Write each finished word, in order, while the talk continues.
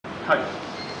Hi,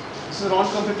 this is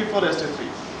Rondcom 54SD3,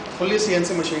 fully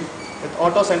CNC machine with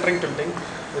auto centering tilting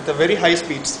with a very high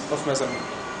speeds of measurement.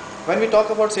 When we talk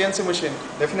about CNC machine,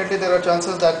 definitely there are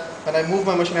chances that when I move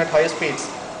my machine at high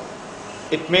speeds,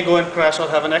 it may go and crash or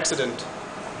have an accident.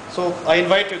 So I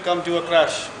invite you to come do a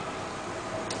crash.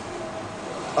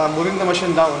 I'm moving the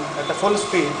machine down at a full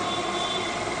speed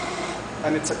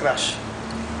and it's a crash.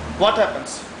 What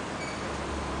happens?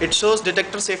 It shows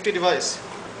detector safety device.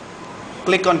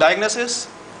 Click on diagnosis.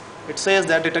 It says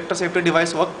that detector safety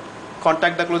device work.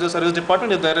 Contact the closest service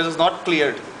department if there is not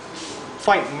cleared.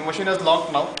 Fine, my machine is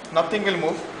locked now. Nothing will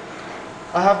move.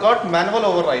 I have got manual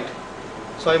override.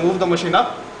 So I move the machine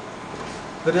up.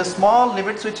 There is a small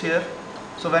limit switch here.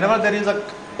 So whenever there is a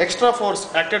extra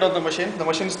force acted on the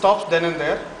machine stops then and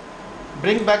there.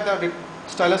 Bring back the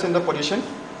stylus in the position.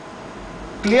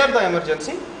 Clear the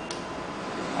emergency.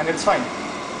 And it's fine.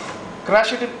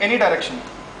 Crash it in any direction.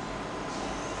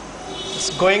 It's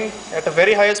going at a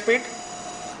very high speed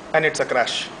and it's a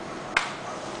crash.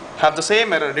 Have the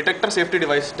same error, detector safety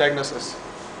device diagnosis.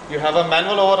 You have a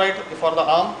manual override for the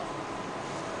arm.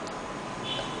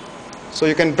 So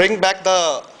you can bring back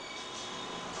the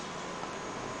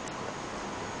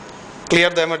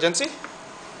clear the emergency.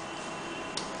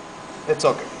 It's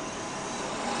okay.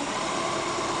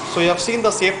 So you have seen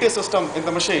the safety system in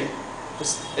the machine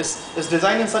is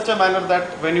designed in such a manner that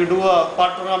when you do a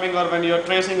part programming or when you are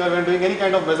tracing or when doing any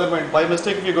kind of measurement, by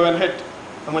mistake if you go and hit,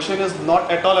 the machine is not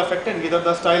at all affected, neither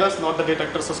the stylus nor the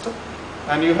detector system.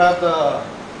 And you have the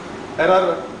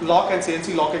error lock and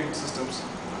CNC locking systems.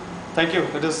 Thank you.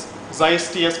 It is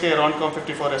Zeiss TSK Roundness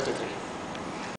 54SD3.